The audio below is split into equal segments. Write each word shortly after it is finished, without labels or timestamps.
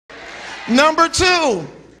Number two,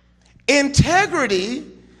 integrity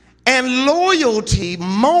and loyalty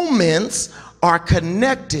moments are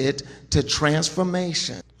connected to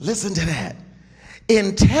transformation. Listen to that.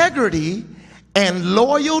 Integrity and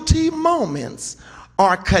loyalty moments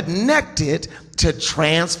are connected to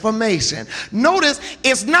transformation. Notice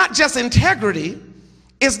it's not just integrity,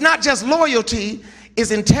 it's not just loyalty,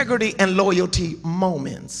 it's integrity and loyalty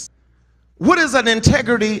moments. What is an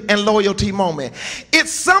integrity and loyalty moment?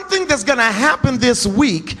 It's something that's going to happen this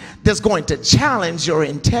week that's going to challenge your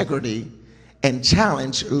integrity and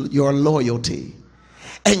challenge your loyalty.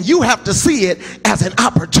 And you have to see it as an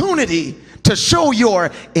opportunity to show your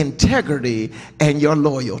integrity and your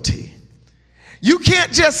loyalty. You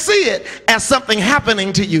can't just see it as something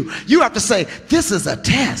happening to you. You have to say, this is a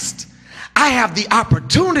test. I have the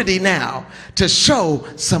opportunity now to show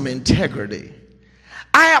some integrity.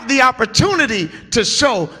 I have the opportunity to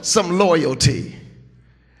show some loyalty.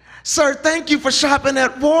 Sir, thank you for shopping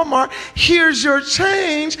at Walmart. Here's your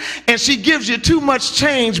change. And she gives you too much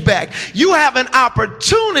change back. You have an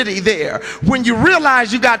opportunity there when you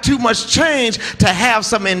realize you got too much change to have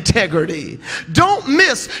some integrity. Don't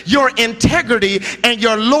miss your integrity and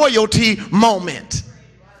your loyalty moment.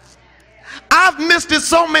 I've missed it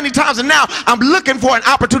so many times, and now I'm looking for an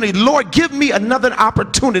opportunity. Lord, give me another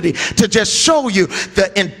opportunity to just show you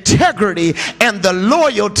the integrity and the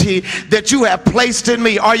loyalty that you have placed in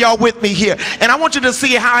me. Are y'all with me here? And I want you to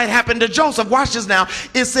see how it happened to Joseph. Watch this now.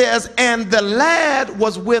 It says, and the lad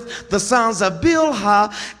was with the sons of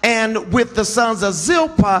Bilhah and with the sons of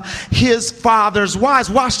Zilpah, his father's wives.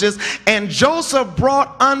 Watch this. And Joseph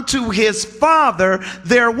brought unto his father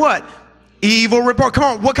their what? Evil report. Come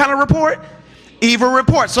on, what kind of report? Evil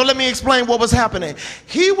report. So let me explain what was happening.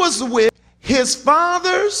 He was with his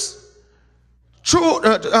father's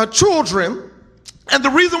children. And the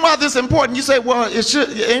reason why this is important, you say, well,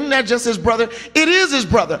 ain't that just his brother? It is his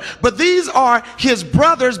brother. But these are his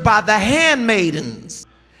brothers by the handmaidens.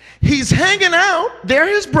 He's hanging out. They're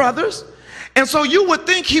his brothers. And so you would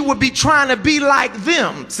think he would be trying to be like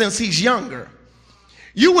them since he's younger.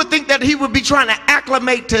 You would think that he would be trying to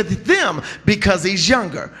acclimate to them because he's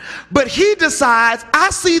younger. But he decides, I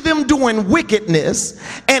see them doing wickedness,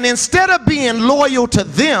 and instead of being loyal to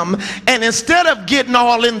them, and instead of getting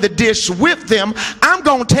all in the dish with them, I'm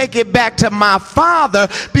going to take it back to my father,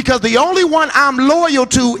 because the only one I'm loyal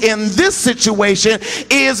to in this situation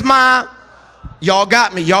is my... Y'all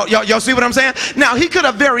got me. Y'all see what I'm saying? Now, he could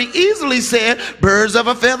have very easily said, birds of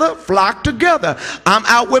a feather flock together. I'm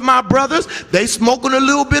out with my brothers. They smoking a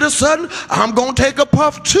little bit of something. I'm going to take a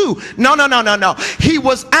puff too. No. He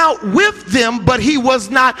was out with them, but he was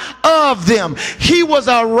not of them. He was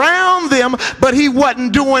around them, but he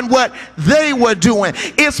wasn't doing what they were doing.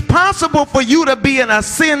 It's possible for you to be in a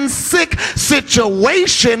sin-sick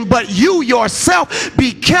situation, but you yourself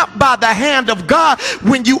be kept by the hand of God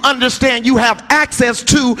when you understand you have access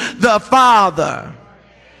to the Father.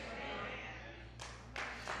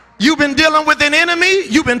 You've been dealing with an enemy,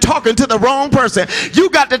 you've been talking to the wrong person. You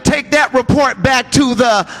got to take that report back to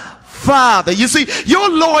the Father. You see, your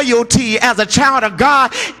loyalty as a child of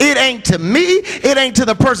God, it ain't to me, it ain't to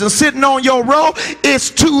the person sitting on your row, it's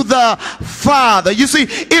to the Father. You see,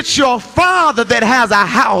 it's your Father that has a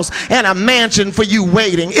house and a mansion for you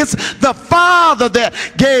waiting. It's the Father that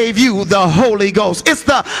gave you the Holy Ghost. It's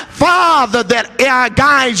the Father that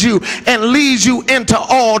guides you and leads you into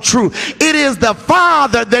all truth. It is the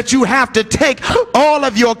Father that you have to take all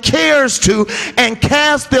of your cares to and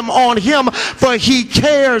cast them on him, for he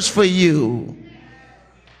cares for you.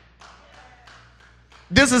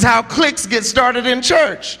 This is how cliques get started in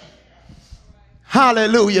church.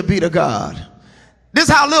 Hallelujah be to God. This is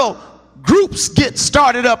how little groups get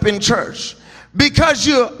started up in church, because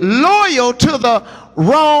you're loyal to the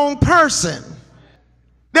wrong person.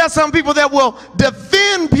 There are some people that will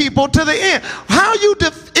defend people to the end. How you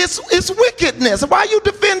it's wickedness. Why are you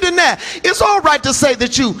defending that? It's all right to say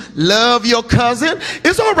that you love your cousin.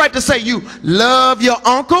 It's all right to say you love your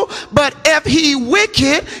uncle. But if he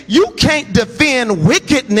wicked, you can't defend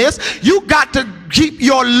wickedness. You got to keep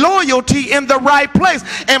your loyalty in the right place.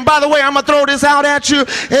 And by the way, I'm gonna throw this out at you.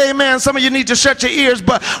 Amen. Some of you need to shut your ears.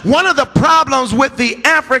 But one of the problems with the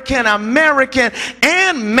African American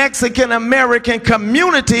and Mexican American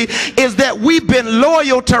community is that we've been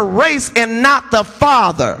loyal to race and not the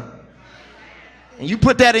Father. And you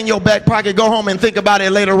put that in your back pocket, go home and think about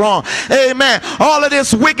it later on. Amen. All of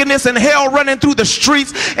this wickedness and hell running through the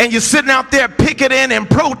streets, and you're sitting out there picketing and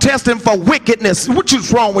protesting for wickedness. What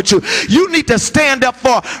is wrong with you? You need to stand up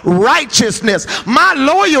for righteousness. My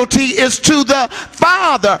loyalty is to the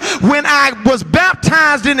Father. When I was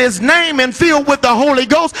baptized in his name and filled with the Holy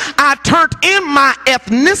Ghost, I turned in my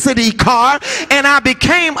ethnicity card and I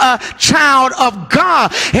became a child of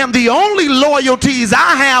God. And the only loyalties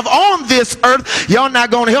I have on this earth, y'all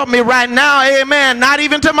not going to help me right now, amen, not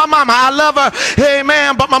even to my mama. I love her,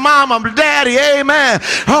 amen, but my mama, my daddy, amen,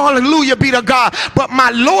 hallelujah be to God. But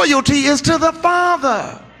my loyalty is to the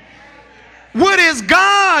Father. What is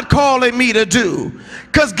God calling me to do?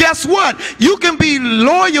 Because guess what? You can be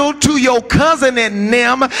loyal to your cousin and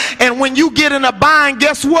them, and when you get in a bind,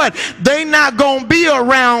 guess what? They not going to be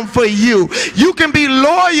around for you. You can be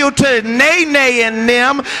loyal to Nene and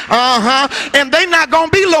them, and they not going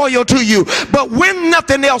to be loyal to you. But when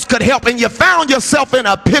nothing else could help and you found yourself in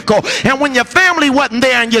a pickle, and when your family wasn't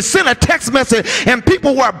there and you sent a text message and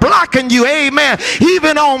people were blocking you, amen,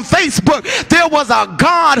 even on Facebook, there was a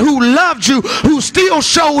God who loved you, who still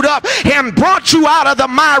showed up and brought you out of the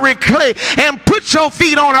miry clay and put your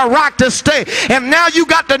feet on a rock to stay. And now you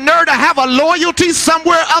got the nerve to have a loyalty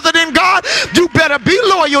somewhere other than God. You better be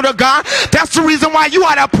loyal to God. That's the reason why you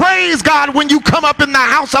ought to praise God when you come up in the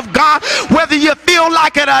house of God, whether you feel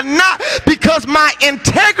like it or not, because my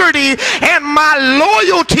integrity and my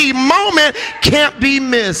loyalty moment can't be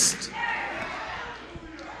missed.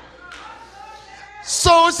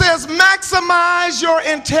 So it says maximize your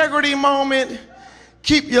integrity moment,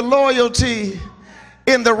 keep your loyalty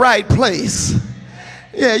in the right place.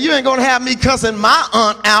 Yeah, you ain't gonna have me cussing my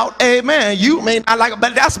aunt out, amen. You may not like it,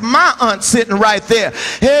 but that's my aunt sitting right there,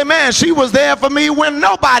 amen. She was there for me when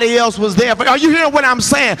nobody else was there for me. Are you hearing what I'm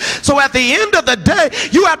saying? So at the end of the day,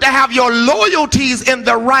 you have to have your loyalties in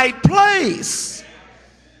the right place.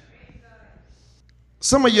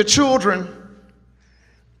 Some of your children,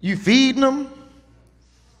 you feeding them,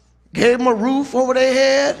 gave them a roof over their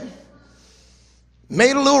head,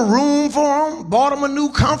 made a little room for them, bought them a new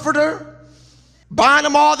comforter, buying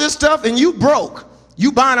them all this stuff, and you broke.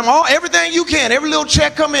 You buying them all, everything you can. Every little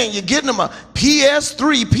check come in, you're getting them a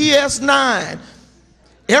PS3, PS9.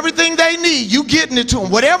 Everything they need, you getting it to them.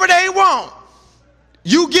 Whatever they want,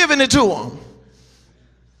 you giving it to them.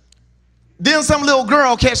 Then some little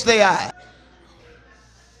girl catch their eye.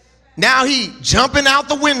 Now he jumping out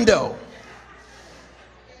the window.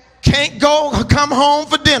 Can't come home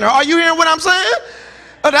for dinner. Are you hearing what I'm saying?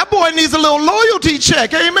 That boy needs a little loyalty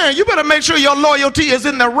check, amen. You better make sure your loyalty is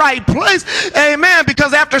in the right place, amen,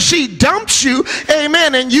 because after she dumps you,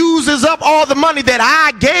 amen, and uses up all the money that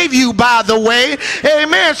I gave you, by the way,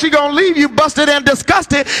 amen, she gonna leave you busted and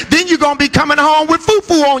disgusted. Then you're gonna be coming home with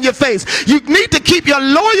foo-foo on your face. You need to keep your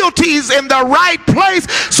loyalties in the right place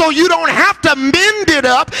so you don't have to mend it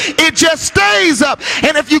up. It just stays up.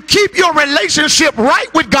 And if you keep your relationship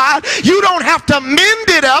right with God, you don't have to mend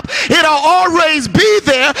it up. It'll always be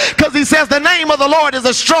there. Because he says the name of the Lord is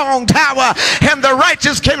a strong tower and the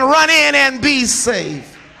righteous can run in and be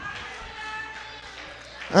safe.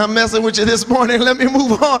 I'm messing with you this morning. Let me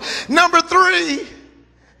move on. Number three,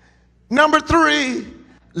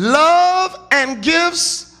 love and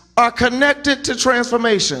gifts are connected to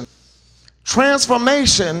transformation.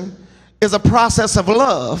 Transformation is a process of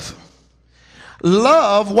love.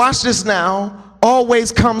 Love, watch this now,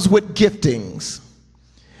 always comes with giftings.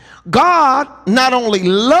 God not only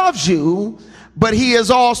loves you, but he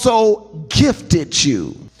has also gifted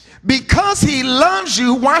you. Because he loves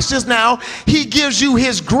you, watch this now, he gives you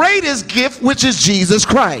his greatest gift, which is Jesus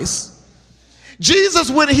Christ.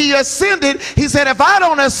 Jesus, when he ascended, he said, if I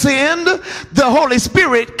don't ascend, the Holy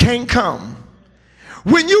Spirit can't come.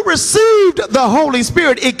 When you received the Holy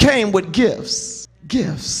Spirit, it came with gifts.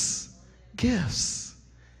 Gifts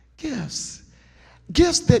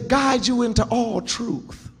that guide you into all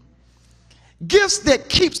truth. Gifts that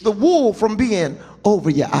keeps the wool from being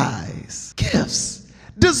over your eyes. Gifts.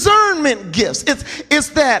 Discernment gifts. It's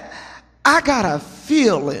that I got a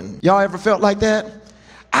feeling. Y'all ever felt like that?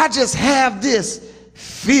 I just have this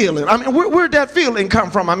feeling. I mean, where'd that feeling come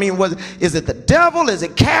from? I mean, is it the devil? Is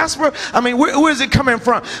it Casper? I mean, where is it coming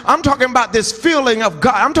from? I'm talking about this feeling of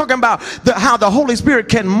God. I'm talking about how the Holy Spirit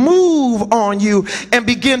can move on you and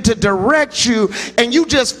begin to direct you, and you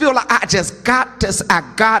just feel like I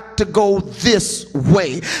got to go this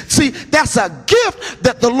way. See, that's a gift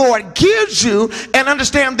that the Lord gives you, and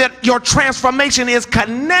understand that your transformation is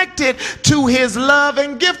connected to his love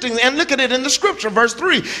and gifting. And look at it in the scripture, verse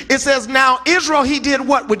 3. It says, now Israel, he did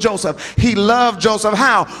what with Joseph? He loved Joseph.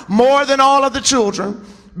 How? More than all of the children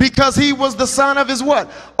because he was the son of his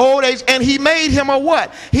what? Old age. And he made him a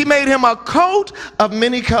what? He made him a coat of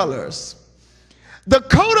many colors. The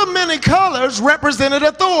coat of many colors represented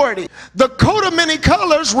authority. The coat of many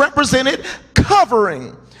colors represented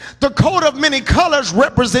covering. The coat of many colors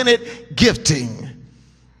represented gifting.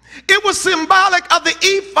 It was symbolic of the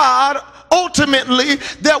ephod, ultimately,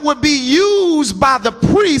 that would be used by the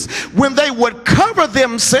priests when they would cover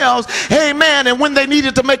themselves, amen, and when they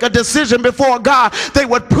needed to make a decision before God, they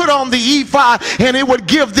would put on the ephod and it would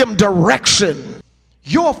give them direction.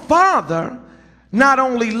 Your Father not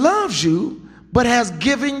only loves you, but has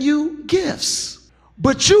given you gifts,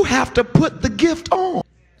 but you have to put the gift on.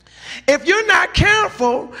 If you're not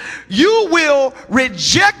careful, you will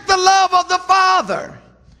reject the love of the Father.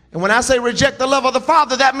 And when I say reject the love of the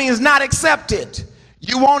Father, that means not accept it.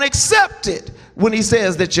 You won't accept it when he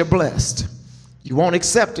says that you're blessed. You won't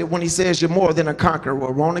accept it when he says you're more than a conqueror.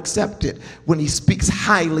 Won't accept it when he speaks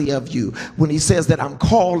highly of you. When he says that I'm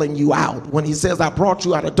calling you out. When he says I brought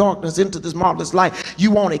you out of darkness into this marvelous light. You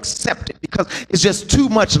won't accept it because it's just too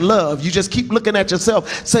much love. You just keep looking at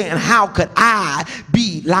yourself saying, how could I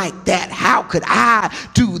be like that? How could I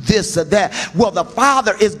do this or that? Well, the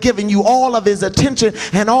Father is giving you all of his attention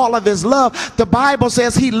and all of his love. The Bible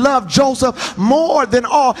says he loved Joseph more than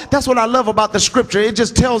all. That's what I love about the scripture. It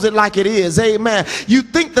just tells it like it is. Amen. You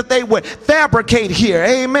think that they would fabricate here.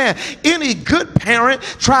 Amen. Any good parent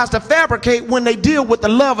tries to fabricate when they deal with the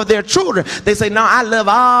love of their children. They say, no, I love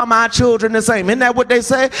all my children the same. Isn't that what they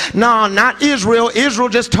say? No, not Israel. Israel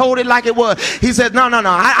just told it like it was. He said, no.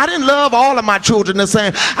 I didn't love all of my children the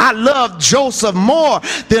same. I loved Joseph more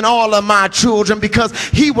than all of my children because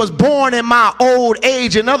he was born in my old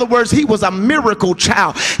age. In other words, he was a miracle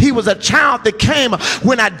child. He was a child that came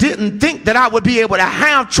when I didn't think that I would be able to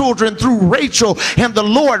have children through Rachel. And the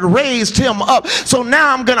Lord raised him up. So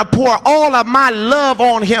now I'm going to pour all of my love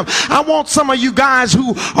on him. I want some of you guys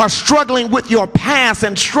who are struggling with your past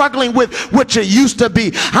and struggling with what you used to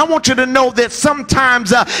be. I want you to know that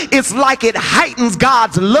sometimes it's like it heightens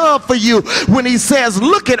God's love for you when he says,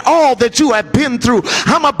 look at all that you have been through.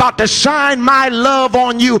 I'm about to shine my love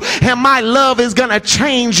on you, and my love is going to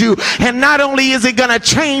change you. And not only is it going to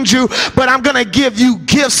change you, but I'm going to give you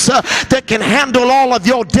gifts that can handle all of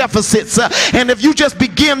your deficits. And if you just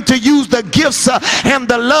begin to use the gifts and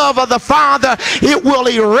the love of the Father, it will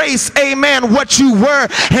erase, amen, what you were,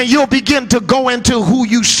 and you'll begin to go into who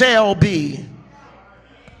you shall be.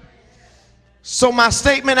 So my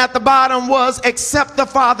statement at the bottom was, accept the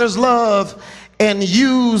Father's love and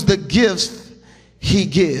use the gifts he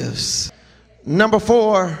gives. Number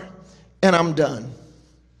 4, and I'm done.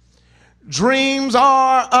 Dreams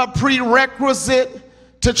are a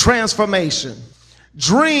prerequisite to transformation.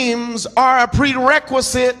 Dreams are a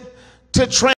prerequisite to transformation.